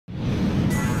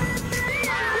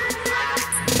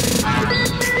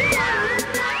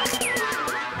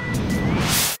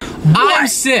I'm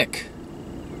sick.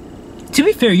 To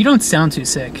be fair, you don't sound too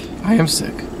sick. I am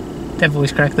sick. That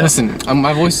voice crack though. Listen,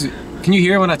 my voice. Can you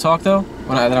hear when I talk though?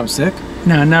 That I'm sick?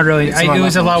 No, not really. It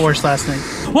was a lot worse last night.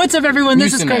 What's up, everyone?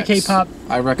 This is CarKpop.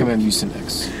 I recommend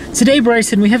Mucinex. Today,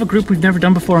 Bryson, we have a group we've never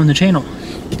done before on the channel.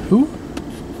 Who?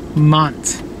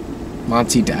 M.O.N.T.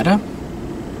 Monty Data?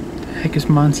 The heck is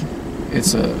M.O.N.T?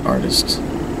 It's an artist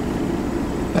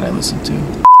that I listen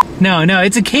to. No,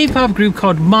 it's a K-pop group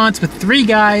called M.O.N.T with 3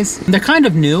 guys. They're kind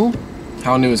of new.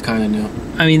 How new is kind of new?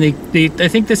 I mean, I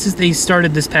think they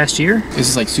started this past year. Is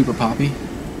this like super poppy?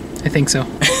 I think so.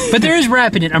 But there is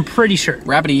rap in it, I'm pretty sure.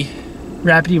 Rapidy.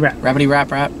 Rapidy rap. Rapidy rap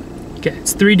rap. Okay,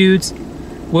 it's 3 dudes.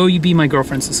 Will You Be My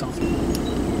Girlfriend's the song. I'm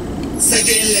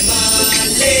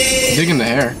digging the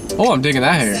hair. Oh, I'm digging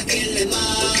that hair.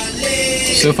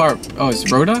 So far, oh,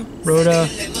 it's Roda? Roda.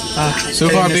 So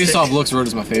far, based off looks,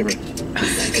 Roda's my favorite.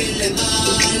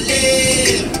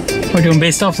 We're doing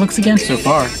based off looks again? So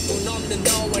far.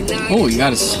 Oh, you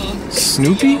got a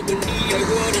Snoopy?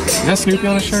 Is that Snoopy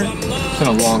on his shirt? It's been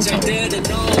a long time.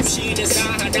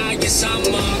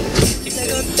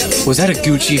 Was that a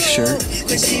Gucci shirt?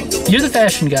 You're the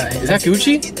fashion guy. Is that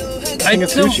Gucci? I think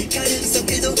it's Gucci.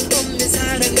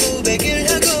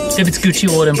 If it's Gucci,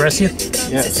 will it impress you?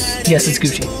 Yes. Yes, it's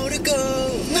Gucci.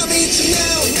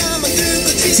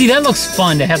 See, that looks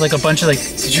fun to have like a bunch of like...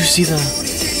 Did you see the...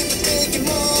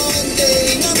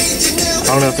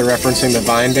 I don't know if they're referencing the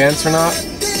Vine dance or not.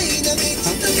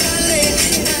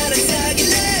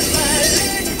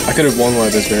 I could have won one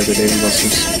of those Bear the Dave &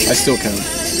 Buster's. I still can.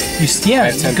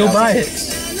 Yeah, go buy it.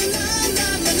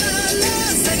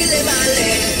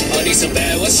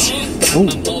 Ooh.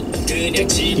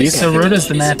 So Roda's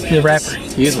the rapper.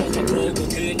 He is my favorite.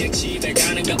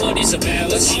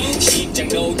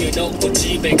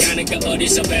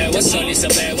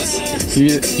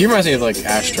 He reminds me of like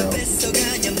Astro.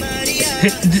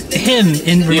 Him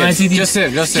reminds you. Just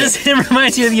him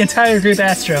reminds you of the entire group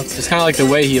Astro. It's kind of like the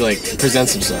way he like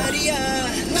presents himself.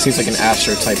 Seems like an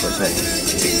Astro type of thing.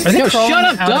 Are they crawling shut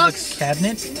up, out ducks! of a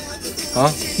cabinet?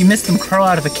 Huh? You missed them crawl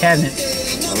out of a cabinet.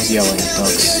 I was yelling at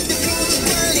ducks.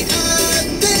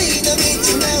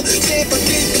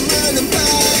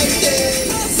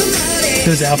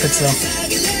 Those outfits, though.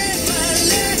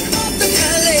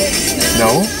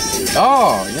 No?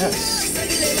 Oh, yes.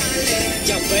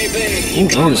 Ooh,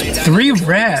 Roda's 3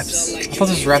 raps. I thought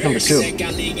this was rap number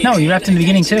 2. No, you rapped in the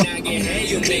beginning, too.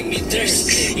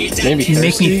 Maybe You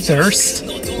make me thirst.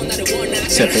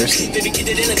 Said thirsty.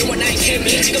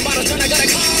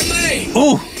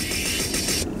 Ooh!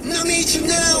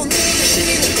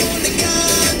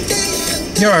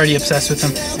 You're already obsessed with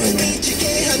him. Hey, man.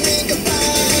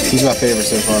 He's my favorite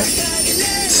so far.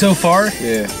 So far?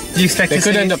 Yeah. Do you expect they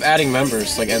could end up adding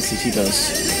members like NCT does.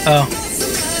 Oh.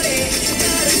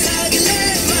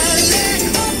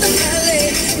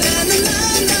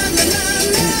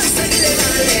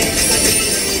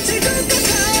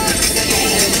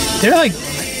 They're like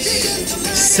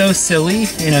so silly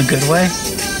in a good way.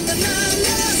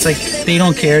 It's like they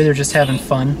don't care, they're just having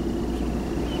fun.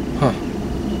 Huh.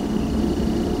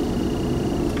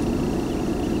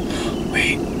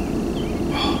 Wait.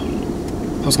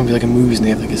 That was gonna be like a movies and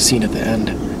they have like a scene at the end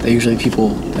that usually people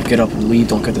that get up and leave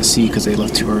don't get to see because they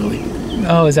left too early.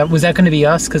 Oh, was that gonna be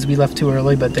us because we left too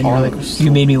early? But then you're like,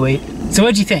 you made me wait. So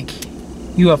what'd you think?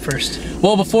 You up first.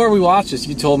 Well, before we watched this,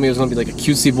 you told me it was gonna be like a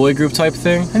cutesy boy group type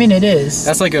thing. I mean, it is.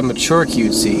 That's like a mature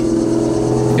cutesy.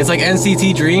 It's like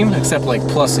NCT Dream, except like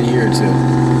plus a year or 2.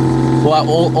 Well,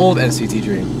 old NCT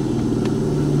Dream.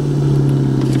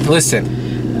 Listen.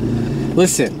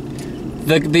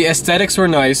 The aesthetics were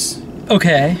nice.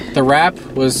 Okay. The rap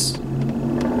was...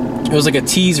 It was like a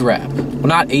tease rap. Well,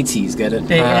 not a tease, get it?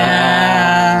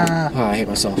 Yeah. I hate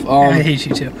myself. I hate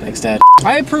you too. Thanks, Dad.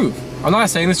 I approve. I'm not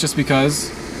saying this just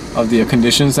because of the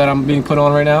conditions that I'm being put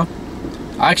on right now.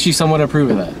 I actually somewhat approve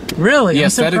of that. Really? The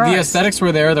aesthetics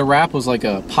were there. The rap was like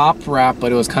a pop rap,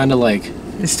 but it was kind of like...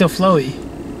 It's still flowy.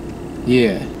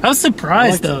 Yeah. I was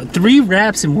surprised though. 3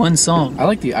 raps in 1 song. I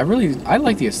like the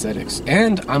aesthetics,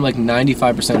 and I'm like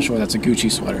 95% sure that's a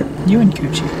Gucci sweater. You and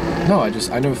Gucci. No, I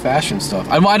know fashion stuff.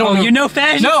 I don't know. You know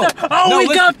fashion stuff? Oh, no,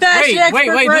 we got fashion expert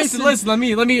Wait, Bryson. listen. Let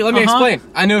me explain.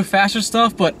 I know fashion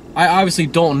stuff, but I obviously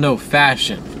don't know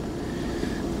fashion.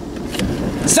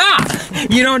 Stop!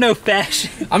 You don't know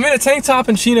fashion. I'm in a tank top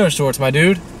and chino shorts, my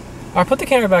dude. All right, put the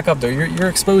camera back up there. You're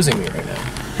exposing me right now.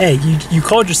 Hey, you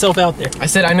called yourself out there. I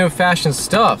said I know fashion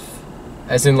stuff,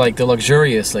 as in like the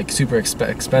luxurious, like super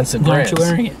expensive Why brands. aren't you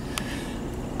wearing it?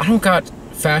 I don't got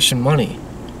fashion money.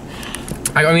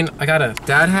 I mean, I got a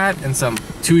dad hat and some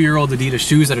 2-year-old Adidas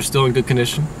shoes that are still in good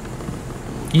condition.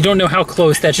 You don't know how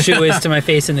close that shoe is to my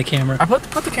face in the camera. I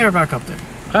put the camera back up there.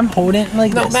 I'm holding it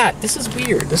like this. No, Matt, this is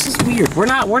weird. This is weird. We're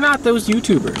not those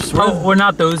YouTubers. We're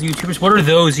not those YouTubers. What are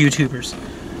those YouTubers?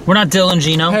 We're not Dylan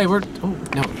Gino. Hey,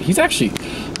 no, he's actually.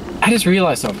 I just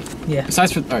realized something. Yeah.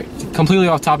 Besides, all right, completely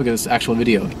off topic of this actual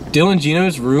video. Dylan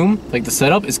Gino's room, like the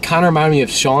setup, is kind of reminding me of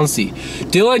Sean-C.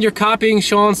 Dylan, you're copying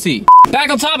Sean-C.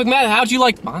 Back on topic, Matt. How'd you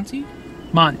like M.O.N.T?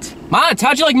 M.O.N.T. M.O.N.T.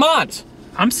 How'd you like M.O.N.T?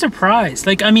 I'm surprised.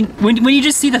 Like, I mean, when you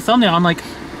just see the thumbnail, I'm like,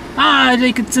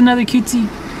 like it's another cutesy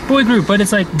boy group, but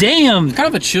it's like, damn. Kind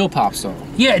of a chill pop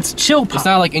song. Yeah, it's chill pop. It's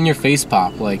not like in your face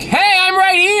pop, like, hey, I'm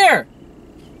right here.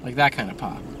 Like that kind of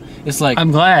pop. It's like,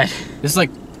 I'm glad. It's like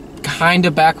kind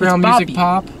of background music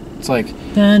pop. It's like,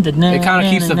 it kind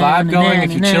of keeps the vibe going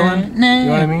if you're chilling. You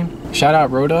know what I mean? Shout out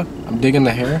Roda. I'm digging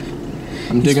the hair.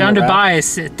 He's found a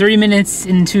bias. 30 minutes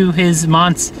into his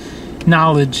M.O.N.T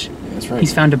knowledge. Yeah, that's right.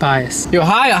 He's found a bias. Yo,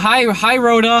 hi,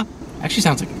 Roda. Actually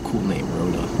sounds like a cool name,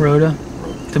 Roda. Roda.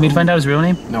 Do we find out his real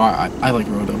name? No, I like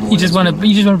Roda more. You just want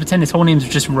to pretend his whole name's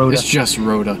just Roda. It's just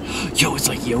Roda. Yo, it's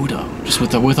like Yoda, just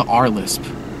with a R lisp.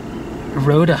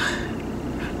 Rhoda.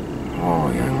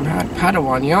 Oh, young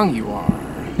Padawan, young you are.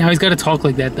 Now he's got to talk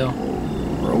like that though.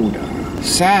 Rhoda.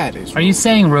 Sad is. Are you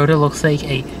saying Rhoda looks like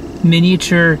a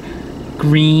miniature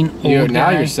green old Yo,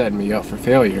 now guy? you're setting me up for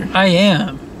failure. I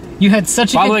am. You had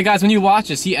such a. By the way, guys, when you watch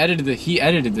this, he edited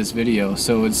this video,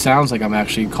 so it sounds like I'm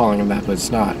actually calling him that, but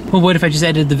it's not. Well, what if I just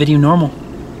edited the video normal?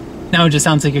 Now it just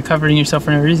sounds like you're covering yourself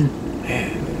for no reason.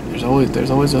 Man, there's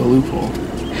always a loophole.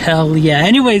 Hell yeah.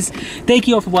 Anyways, thank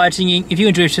you all for watching. If you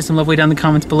enjoyed, share some love way down in the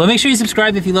comments below. Make sure you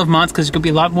subscribe if you love M.O.N.T, because there's going to be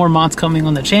a lot more M.O.N.T coming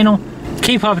on the channel.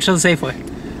 K-pop and chill the safe way.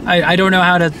 I don't know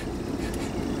how to...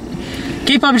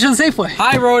 K-pop and chill the safe way.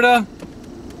 Hi, Roda.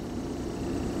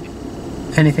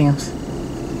 Anything else?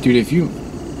 Dude,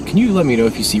 can you let me know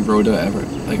if you see Roda ever,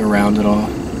 like, around at all?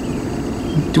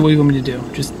 What do you want me to do?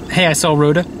 Just, hey, I saw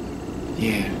Roda?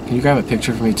 Yeah. Can you grab a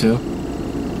picture for me, too?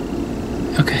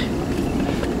 Okay.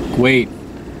 Wait.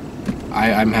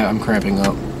 I'm cramping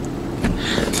up.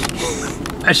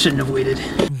 I shouldn't have waited.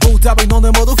 답을 너네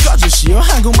모두 꺼주시오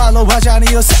한국말로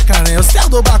하자니요 색하네요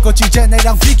스타일도 바꿨지 이제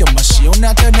내랑 비교 마시오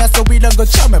나한테 내서 이런 거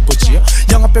처음 해보지요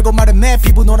영화 빼고 말해 내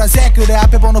피부 노란색 그래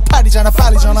앞에 번호 8이잖아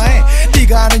빨리 전화해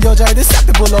네가 아는 여자애들 싹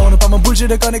다 불러 오늘 밤은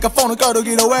불지를 거니까 폰을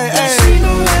꺼두기로 해